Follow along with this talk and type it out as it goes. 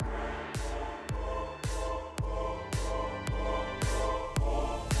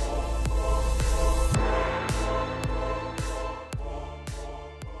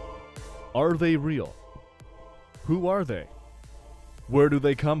Are they real? Who are they? Where do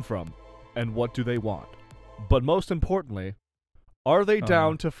they come from? And what do they want? But most importantly, are they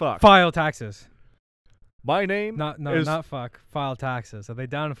down to fuck? File taxes. My name is... Not fuck. File taxes. Are they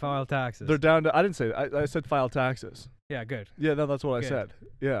down to file taxes? They're down to... I didn't say that. I said file taxes. Yeah, good. Yeah, no, that's what I Good. said.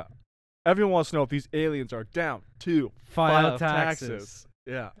 Yeah. Everyone wants to know if these aliens are down to File taxes.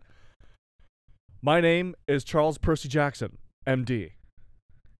 Yeah. My name is Charles Percy Jackson, MD.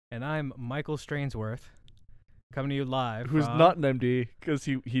 And I'm Michael Strainsworth, coming to you live. Who's from- not an MD because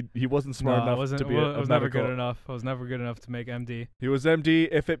he wasn't smart No, enough to be I was never medical. good enough. I was never good enough to make MD. He was MD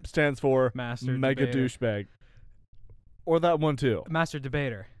if it stands for Master Mega Debater. Douchebag. Or that one too. Master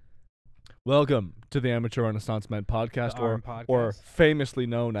Debater. Welcome to the Amateur Renaissance Men podcast, The or ARM podcast. or famously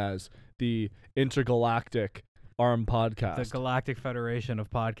known as the Intergalactic ARM podcast. The Galactic Federation of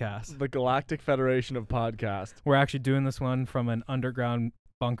Podcasts. The Galactic Federation of Podcasts. We're actually doing this one from an underground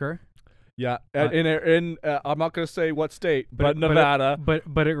bunker. Yeah, in I'm not going to say what state, but Nevada.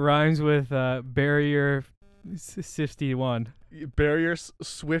 But it rhymes with Barrier 51. Barrier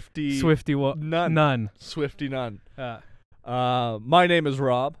Swifty. Swifty None. None. Swifty None. My name is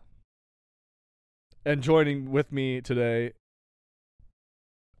Rob. And joining with me today,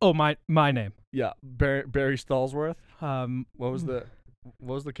 Oh, my name. yeah, Barry Stallsworth. What was the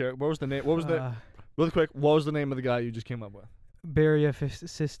name? What was the really quick? What was the name of the guy you just came up with? Barrier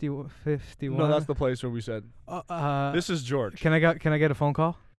 51. No, that's the place where we said. This is George. Can I get a phone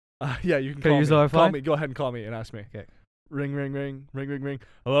call? Yeah, you can Can I call use me. the Wi-Fi? Call me. Go ahead and call me and ask me. Okay. Ring, ring, ring, ring, ring, ring.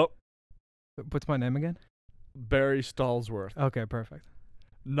 Hello, What's my name again? Barry Stallsworth. Okay, perfect.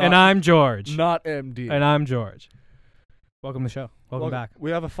 Not, And I'm George. not MD. And I'm George. Welcome to the show. Welcome back. We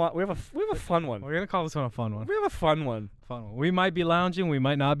have a fun one. We're gonna call this one a fun one. We have a fun one. We might be lounging. We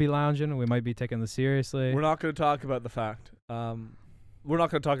might not be lounging. We might be taking this seriously. We're not going to talk about the fact. We're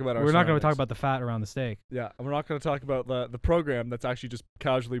not going to talk about our. We're not going to talk surroundings. about the fat around the steak. Yeah, and we're not going to talk about the program that's actually just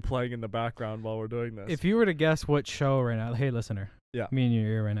casually playing in the background while we're doing this. If you were to guess what show right now, hey listener, Yeah. me in your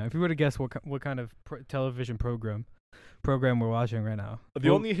ear right now. If you were to guess what kind of television program we're watching right now, the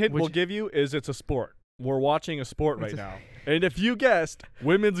only hint we'll give you is it's a sport. We're watching a sport right now, and if you guessed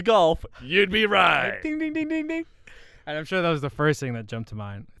women's golf, you'd be right. Ding ding ding ding ding. And I'm sure that was the first thing that jumped to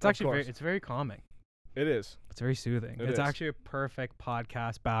mind. It's Of actually course. it's very calming. It is. It's very soothing. It It's is. actually a perfect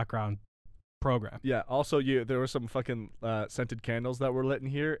podcast background program. Yeah. Also, there were some fucking scented candles that were lit in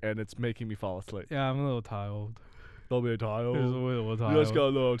here, and it's making me fall asleep. Yeah, I'm a little tired. Don't be a tile. It's a little You tired. just got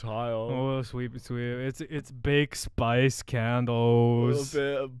a little tile. Oh, sweet. It's Bake Spice A candles.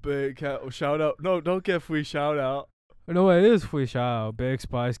 little bit big shout out. No, don't get free shout out. No, it is free shout out. Bake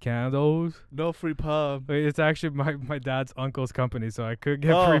Spice candles. No free pub. Wait, it's actually my dad's uncle's company, so I could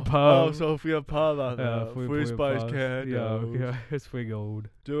get oh, free pub. Oh, so free pub out there. Yeah, free spice pubs. candles. Yeah, it's free gold.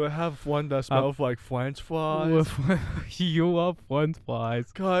 Do I have one that smells like French fries? You love French fries.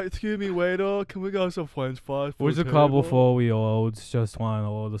 God, excuse me, waiter. Can we get some French fries? There's a couple 4-year-olds just want to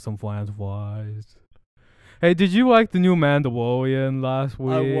order some French fries. Hey, did you like the new Mandalorian last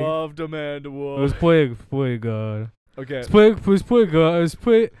week? I loved Amanda It Wolf. was pretty good. Okay. It's pretty good.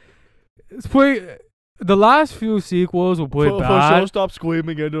 It's pretty. The last few sequels were pretty For bad. sure, stop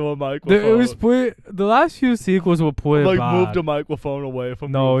screaming into a microphone. The last few sequels were pretty like bad. move the microphone away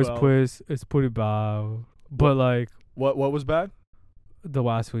from No, me. it's pretty bad. But like What was bad? the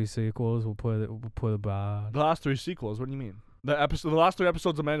last three sequels were pretty bad. The last three sequels. What do you mean? The last three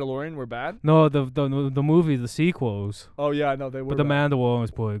episodes of Mandalorian were bad. No, the movie, the sequels. Oh yeah, no, they were. But the bad. Mandalorian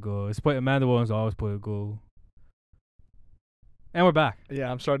was pretty good. Mandalorian's always pretty good. And we're back.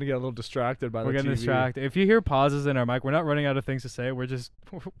 Yeah, I'm starting to get a little distracted by We're the getting TV. distracted. If you hear pauses in our mic, we're not running out of things to say. We're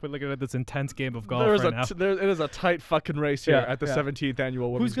looking at this intense game of golf right now. It is a tight fucking race here Yeah, at the yeah. 17th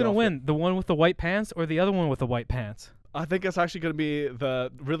annual Women's Who's gonna Golf win? The one with the white pants or the other one with the white pants? I think it's actually going to be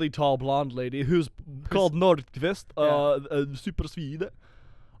the really tall blonde lady who's called Nordqvist, super Swede.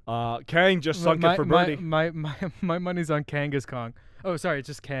 Kang just sunk it for birdie. My money's on Kangas Kong. Oh, sorry, it's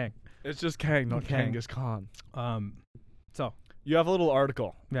just Kang. It's just Kang, not Kang. Kangas Khan. So You have a little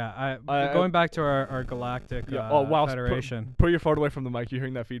article. yeah, I- going back to our galactic federation. Put your phone away from the mic. You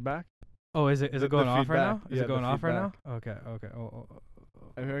hearing that feedback? Oh, is it the going off right now? feedback. Is Yeah, it going the off right now? feedback. Okay.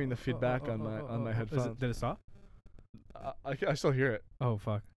 I'm hearing the feedback on my headphones. Did it stop? I still hear it. Oh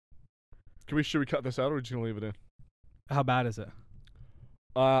fuck. Should we cut this out or are we just gonna leave it in? How bad is it?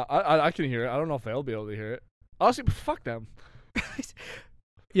 I can hear it. I don't know if they'll be able to hear it. Honestly, fuck them.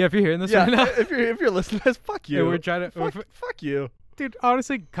 Yeah, if you're hearing this Yeah, right now, if you're listening to this, fuck you. yeah, we're trying to. Fuck you. Dude,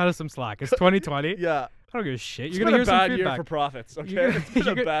 honestly, cut us some slack. It's 2020. Yeah. I don't give a shit. It's You're been gonna hear a some bad year feedback. for profits. Okay, You're it's been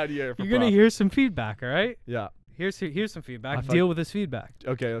gonna- a bad year for You're gonna profits. hear some feedback, all right? Yeah. here's some feedback. I Deal with this feedback.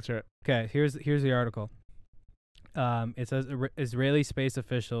 Okay, let's hear it. Okay, here's the article. It says Israeli space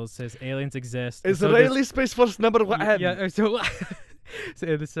officials says aliens exist. and so does- Israeli Space Force number one. Yeah,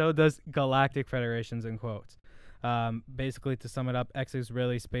 so does Galactic Federations in quotes. Basically, to sum it up,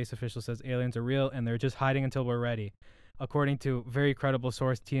 ex-Israeli space official says aliens are real and they're just hiding until we're ready. According to very credible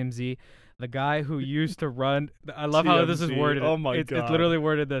source TMZ, the guy who used to run, I love how this is TMZ. worded. Oh my It's God. literally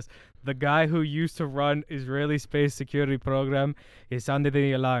worded this. The guy who used to run Israeli space security program is sounded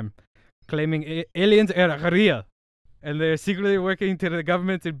the alarm, claiming aliens are real, and they're secretly working to the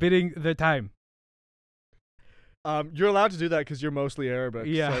government and bidding their time. You're allowed to do that because you're mostly Arabic.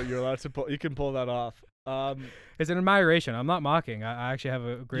 Yeah. So you're allowed to you can pull that off. It's an admiration. I'm not mocking. I actually have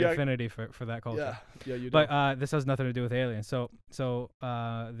a great Yeah. affinity for that culture. Yeah, you do. But this has nothing to do with aliens. So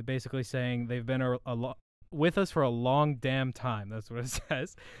they're basically saying they've been with us for a long damn time. That's what it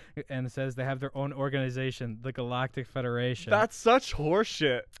says. And it says they have their own organization, the Galactic Federation. That's such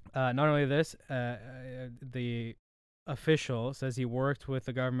horseshit. Not only this, the official says he worked with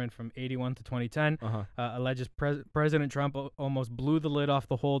the government from 81 to 2010. Alleges President Trump almost blew the lid off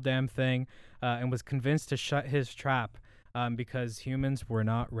the whole damn thing and was convinced to shut his trap because humans were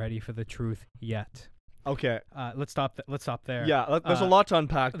not ready for the truth yet. Okay. Let's stop there. Yeah, there's a lot to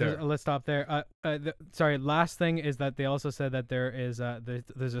unpack there. Let's stop there. Sorry, last thing is that they also said that there is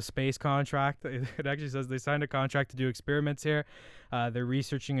there's a space contract. It actually says they signed a contract to do experiments here. They're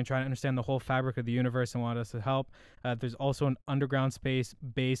researching and trying to understand the whole fabric of the universe and want us to help. There's also an underground space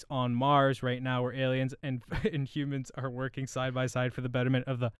base on Mars right now where aliens and humans are working side by side for the betterment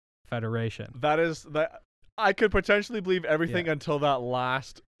of the Federation. That I could potentially believe everything until that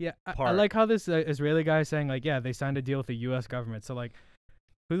last. Yeah, I part. like how this Israeli guy is saying, like, yeah, they signed a deal with the U.S. government. So, like,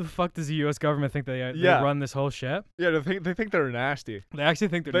 who the fuck does the U.S. government think they run this whole shit? Yeah, they think they're nasty. They actually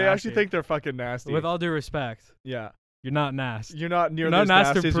think they're They nasty. actually think they're fucking nasty. With all due respect, Yeah. you're not nasty. You're not You're nearly not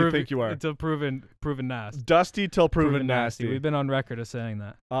as nasty as you think you are. until proven nasty. Dusty till proven nasty. We've been on record as saying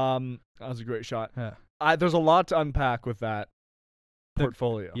that. That was a great shot. Yeah. There's a lot to unpack with that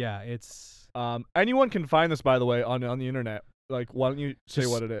portfolio. Yeah, it's Anyone can find this, by the way, on the internet. Like, why don't you say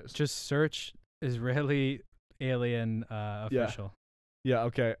what it is? just search Israeli alien official. Yeah.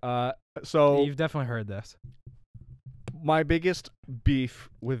 Okay. So You've definitely heard this. my biggest beef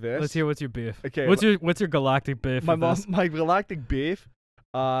with this. Let's hear what's your beef. Okay. What's your galactic beef? My galactic beef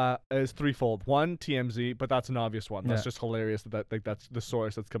is threefold. One, TMZ, but that's an obvious one. That's Yeah. just hilarious that's the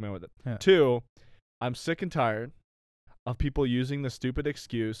source that's coming with it. Yeah. Two, I'm sick and tired of people using the stupid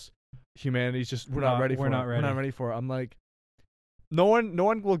excuse, humanity's just we're not ready for it. We're not ready for it. I'm like, no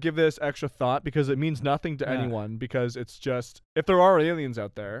one will give this extra thought because it means nothing to Yeah. anyone, because it's just, if there are aliens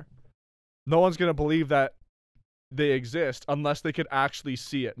out there, no one's gonna believe that they exist unless they could actually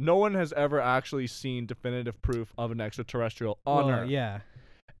see it. No one has ever actually seen definitive proof of an extraterrestrial on Earth. Yeah.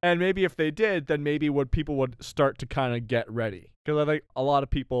 And maybe if they did, then maybe people would start to kind of get ready. Because I think a lot of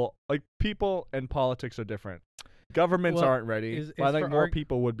people and politics are different. Governments Well, aren't ready. is But I think for more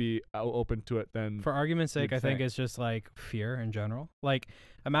people would be open to it than. For argument's sake, you'd I think think. it's just like fear in general. Like,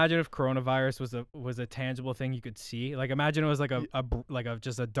 imagine if coronavirus was a tangible thing you could see. Like, imagine it was like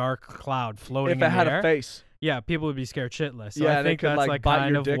just a dark cloud floating if it in had the air. a face. Yeah, people would be scared shitless. So Yeah, I they think could, that's like, like bite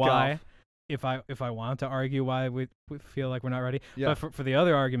kind your of dick why. off. If I want to argue why we feel like we're not ready. Yeah. But for the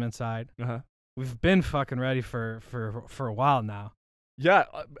other argument side, Uh-huh. we've been fucking ready for a while now. Yeah.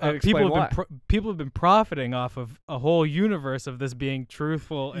 People have been profiting off of a whole universe of this being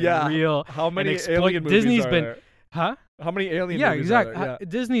truthful and Yeah. real. How many exploit- alien movies Disney's are been- there? Huh? How many alien Yeah, movies exactly. are there? Yeah.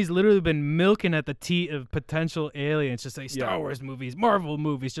 Disney's literally been milking at the teat of potential aliens, just like Star Yeah. Wars movies, Marvel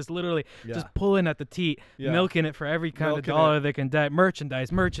movies, just literally Yeah. just pulling at the teat, Yeah. milking it for every kind Milking of dollar they can get. Merchandise.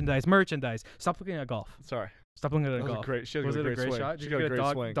 Stop looking at golf. Sorry. Stop looking at That was golf. a great. She had Was a it great a great swing. shot? She Did got you a get great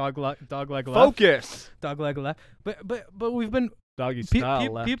a swing. dog leg left? Focus. Dog leg left. But we've been Doggy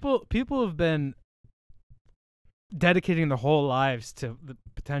style left. people have been dedicating their whole lives to the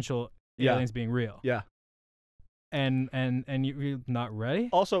potential Yeah. aliens being real. Yeah. And you're not ready?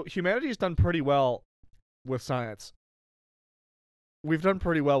 Also, humanity's done pretty well with science. We've done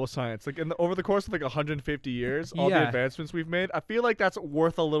pretty well with science. Like over the course of like 150 years, all the Yeah. advancements we've made, I feel like that's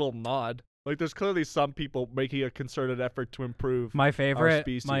worth a little nod. Like there's clearly some people making a concerted effort to improve. My favorite,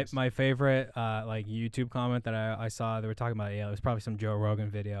 species. my favorite, like YouTube comment that I saw, they were talking about, it was probably some Joe Rogan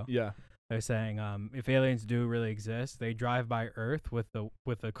video. Yeah. They're saying, if aliens do really exist, they drive by Earth with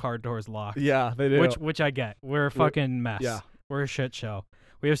the car doors locked. Yeah, they do. Which I get. We're a fucking mess. yeah. We're a shit show.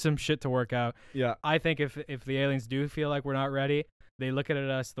 We have some shit to work out. Yeah. I think if the aliens do feel like we're not ready, they look at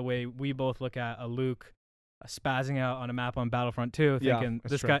us the way we both look at a Luke spazzing out on a map on Battlefront 2, Yeah, thinking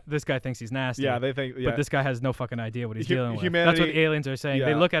that's this guy thinks he's nasty. Yeah, they think. Yeah. But this guy has no fucking idea what he's Hu- dealing with. That's humanity- what aliens are saying.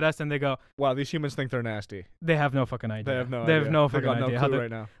 They yeah. look at us and they go, Wow, these humans think they're nasty. they have no fucking idea. They have no. They idea. have no They fucking got no idea how clue the,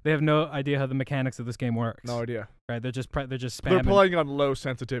 right now. they have no idea how the mechanics of this game works. No idea. Right? They're just spamming. They're playing on low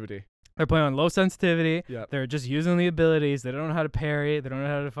sensitivity. They're playing on low sensitivity. Yeah. They're just using the abilities. They don't know how to parry. They don't know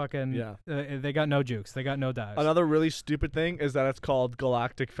how to fucking. Yeah. They got no jukes. They got no dives. Another really stupid thing is that it's called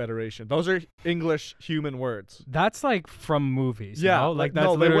Galactic Federation. Those are English human words. That's like from movies. Yeah, You know? Like that's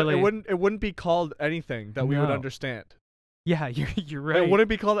no, literally. it wouldn't be called anything that we would No. understand. Yeah, you're right. It wouldn't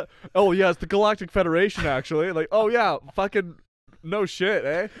be called. Oh yeah, it's the Galactic Federation actually. Like oh yeah, fucking no shit,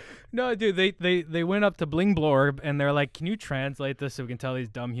 eh? No, dude, they went up to Bling Blorb and they're like, "Can you translate this so we can tell these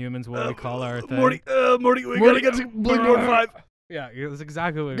dumb humans what we call our thing?" Morty, we gotta get to Bling Blorb 5. Yeah, that's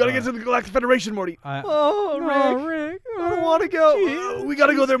exactly what. Gotta get to the Galactic Federation, Morty. Oh, Rick. I don't want to go. We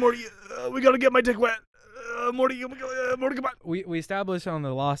gotta go there, Morty. We gotta get my dick wet. Morty, Morty, come on. We established on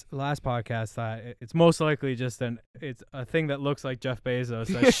the last podcast that it's most likely just it's a thing that looks like Jeff Bezos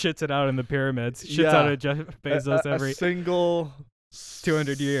that shits it out in the pyramids, shits out of Jeff Bezos every a single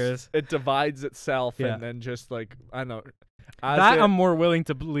 200 years. It divides itself Yeah. and then just like I don't know. I'm more willing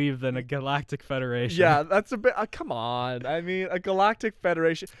to believe than a galactic federation. Yeah, that's a bit. Come on, I mean, a galactic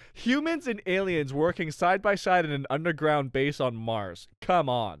federation, humans and aliens working side by side in an underground base on Mars. Come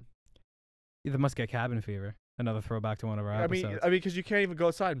on. They must get cabin fever. Another throwback to one of our episodes. I mean, because you can't even go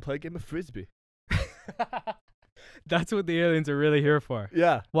outside and play a game of frisbee. That's what the aliens are really here for.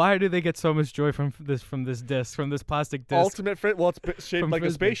 Yeah. Why do they get so much joy from this disc, from this plastic disc? Ultimate well, it's shaped From like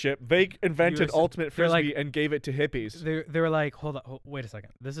Frisbee. a spaceship. They invented ultimate they're frisbee like- and gave it to hippies. They were like, hold on, wait a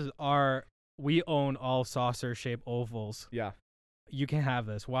second. This is we own all saucer-shaped ovals. Yeah. You can't have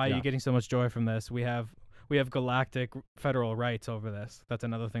this. Why are Yeah. you getting so much joy from this? We have galactic federal rights over this. That's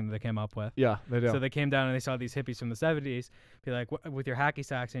another thing that they came up with. Yeah, they do. So they came down and they saw these hippies from the 70s be like, with your hacky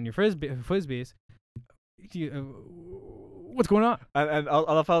sacks and your frisbees, what's going on? And I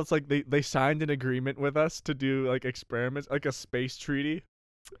love how it's like they signed an agreement with us to do like experiments, like a space treaty,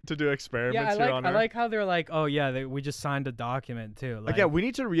 to do experiments here on I Earth. like how they're like, oh yeah, we just signed a document too. Like, Again, we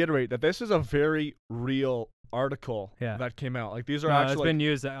need to reiterate that this is a very real article that came out. Like these are it's actually been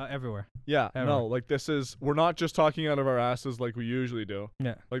used everywhere. yeah, everywhere. no, like this is we're not just talking out of our asses like we usually do.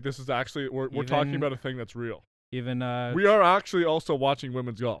 Yeah. Like this is actually we're talking Even- about a thing that's real. Even We are actually also watching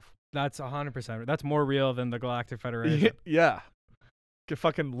women's golf. that's 100%. That's more real than the Galactic Federation. Yeah. Could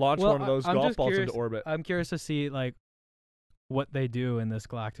fucking launch Well, one of those I'm golf just balls curious- into orbit. I'm curious to see like what they do in this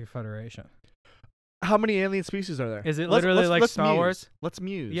Galactic Federation. How many alien species are there? Is it literally like Star muse. Wars? Let's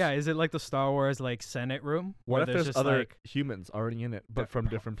muse. Yeah, is it like the Star Wars like Senate room? What where if there's just other like humans already in it, but from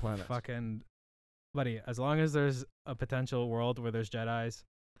different planets? fucking buddy? As long as there's a potential world where there's Jedis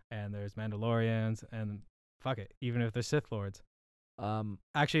and there's Mandalorians and fuck it, even if there's Sith Lords.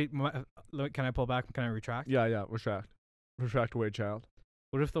 Actually, can I pull back? Can I retract? Yeah. Retract away, child.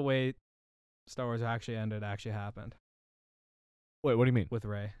 What if the way Star Wars actually ended actually happened Wait, what do you mean? with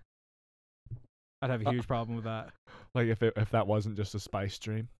Rey? I'd have a huge problem with that. Like if that wasn't just a spice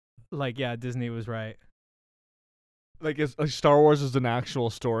dream? Like, yeah, Disney was right. Like Star Wars is an actual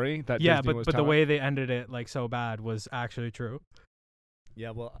story that Yeah, Disney was but the telling? way they ended it like so bad was actually true.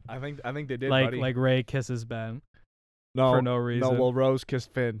 Yeah, well, I think they did, Like buddy. like Rey kisses Ben no, for no reason. No, well, Rose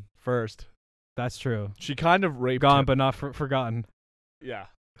kissed Finn first. That's true. She kind of raped Gone him. but not forgotten. Yeah.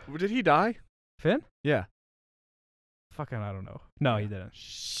 Did he die? Finn? Yeah. Fucking I don't know. No, he didn't.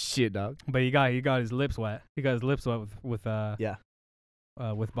 Shit, dog. But he got his lips wet. He got his lips wet with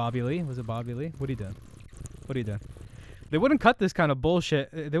Bobby Lee. Was it Bobby Lee? What he did? They wouldn't cut this kind of bullshit.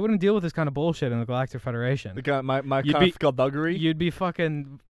 They wouldn't deal with this kind of bullshit in the Galactic Federation. The guy, my You'd kind be- of skullduggery. You'd be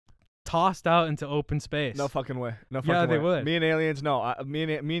fucking tossed out into open space. No fucking way. No fucking Yeah, way. they would. Me and aliens, no. Me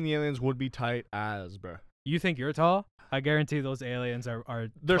and the aliens would be tight as, bro. You think you're tall? I guarantee those aliens are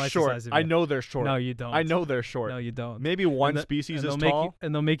They're twice the short. size of I you. know they're short. No, you don't. I know they're short. No, you don't. Maybe one And species is they'll make tall. you,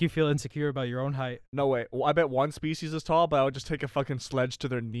 and they'll make you feel insecure about your own height. No way. Well, I bet one species is tall, but I would just take a fucking sledge to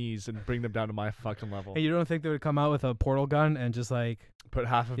their knees and bring them down to my fucking level. And you don't think they would come out with a portal gun and just like Put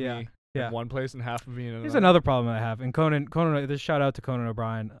half of Yeah, me yeah. in one place and half of me in another. Here's another problem I have. And Conan, this shout out to Conan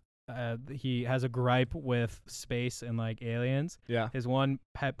O'Brien. He has a gripe with space and like aliens. Yeah. His one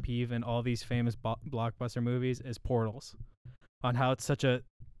pet peeve in all these famous blockbuster movies is portals, on how it's such a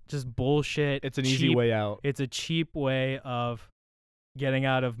just bullshit. It's an easy cheap- way out. It's a cheap way of getting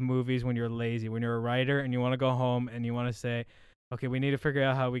out of movies when you're lazy. When you're a writer and you want to go home and you want to say, okay, we need to figure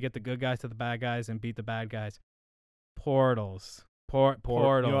out how we get the good guys to the bad guys and beat the bad guys. Portals.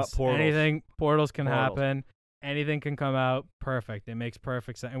 Portals. You know what? Portals. Anything. Portals can Portals. happen. Anything can come out. Perfect. It makes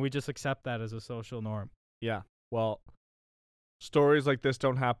perfect sense. And we just accept that as a social norm. Yeah. Well, stories like this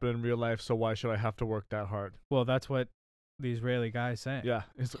don't happen in real life, so why should I have to work that hard? Well, that's what the Israeli guy is saying. Yeah.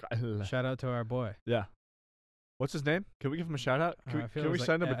 Shout out to our boy. Yeah. What's his name? Can we give him a shout out? I Can feel we it was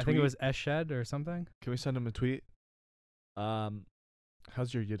send him a I tweet? think it was Eshed or something. Can we send him a tweet?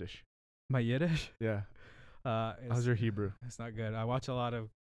 How's your Yiddish? My Yiddish. Yeah. How's It's, your Hebrew? it's not good. I watch a lot of.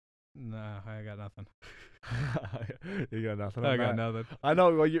 Nah, I got nothing. You got nothing. I on got that. nothing. I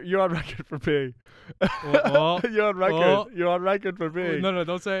know. Well, you're on record for being. Well, you're on record. well, You're on record for being No,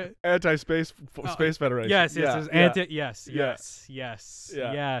 don't say it. anti-space Space Federation. Yes, Yeah, yes, yeah. anti. Yes, Yeah. yes,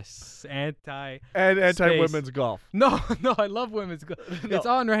 Yeah. yes. Anti. And Space. anti-women's golf. No, I love women's. No. It's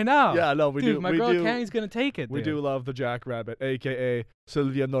on right now. Yeah, no, we Dude, do. my we girl do. Kenny's gonna take it. We dude. do love the Jackrabbit, aka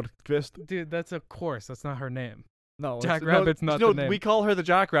Sylvia Nordqvist. Dude, that's a course. That's not her name. No, Jackrabbit's not no, the name. we call her the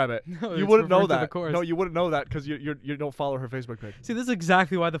Jackrabbit. No, You it's wouldn't know referring to the that. course. No, you wouldn't know that because you don't follow her Facebook page. See, this is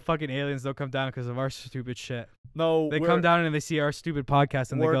exactly why the fucking aliens don't come down because of our stupid shit. No, They we're, come down and they see our stupid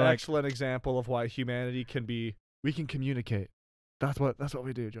podcast and they we're go an like, excellent example of why humanity can be. We can communicate. That's what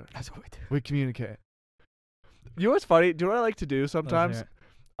we do, George. "That's what we do." We communicate. You know what's funny? Do you know what I like to do sometimes? hear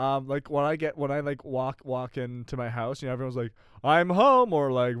Like when I like walk into my house, you know, everyone's like, "I'm home,"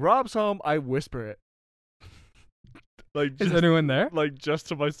 or like, "Rob's home." I whisper it. Like Is just, anyone there? like just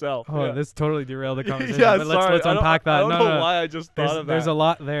to myself. Oh, yeah. this totally derailed the conversation. Yeah, but sorry. let's unpack that. I don't No, know no, no. why I just thought of that. There's a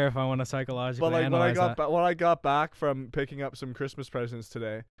lot there if I want to psychologically But like analyze that. when I got back from picking up some Christmas presents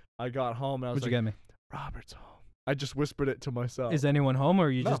today, I got home and I was What'd you like, get me? "Robert's home." I just whispered it to myself. Is anyone home or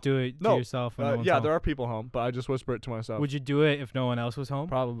you No. just do it to No. yourself? When no one's yeah, home? there are people home, but I just whisper it to myself. Would you do it if no one else was home?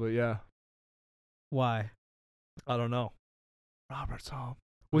 Probably, yeah. Why? I don't know. Robert's home.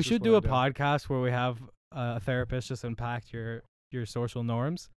 We That's just should do what a I podcast where we have a therapist just unpack your social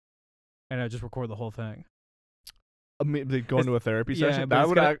norms, and I just record the whole thing. I mean, they go into a therapy yeah, session. but That it's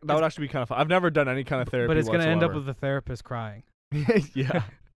would gonna- that would actually be kind of fun. I've never done any kind of therapy. But it's gonna end up whatsoever. with the therapist crying. Yeah.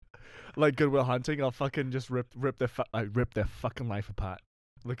 Like Goodwill Hunting, I'll fucking just rip the fucking life apart.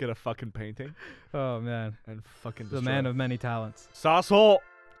 Look at a fucking painting Oh man, and fucking the destroy man it. of many talents. Sasshole.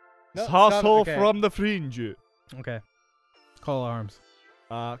 No, Sasshole stop it, okay. from the fringe. Okay, call arms.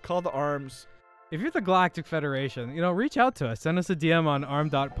 Call the arms. If you're the Galactic Federation, reach out to us. Send us a DM on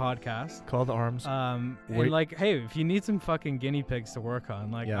arm.podcast. Call the arms. And Wait. like, hey, if you need some fucking guinea pigs to work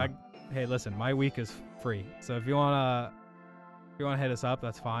on, like, Yeah. hey, listen, my week is free. So if you wanna hit us up,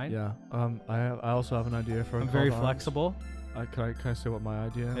 that's fine. Yeah. I also have an idea for. I'm Call very the Arms. flexible. Can I say what my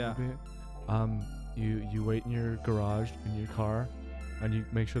idea Yeah. would be? You wait in your garage in your car, and you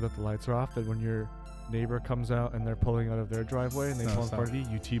make sure that the lights are off. That when your neighbor comes out and they're pulling out of their driveway and they No, pull in stop. front of you,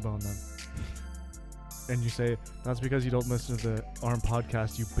 you T-bone them. And you say, "That's because you don't listen to the ARM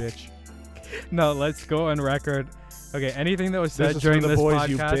podcast, you bitch." No, let's go on record. Okay, anything that was said This is during for the this boys, podcast.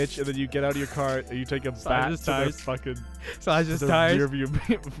 you bitch. And then you get out of your car and you take a bat just to the tires. fucking So I just the tired.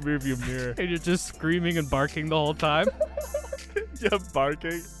 rearview mirror. And you're just screaming and barking the whole time. Yeah,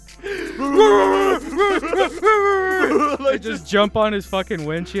 barking. I just jump on his fucking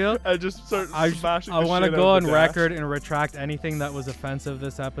windshield. I just start smashing. I want to go on record and retract anything that was offensive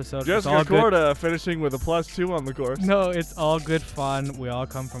this episode. It's all Jessica good. Corda finishing with a +2 on the course. No, it's all good fun. We all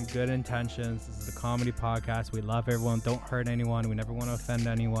come from good intentions. This is a comedy podcast. We love everyone. Don't hurt anyone. We never want to offend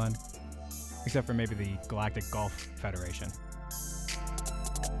anyone. Except for maybe the Galactic Golf Federation.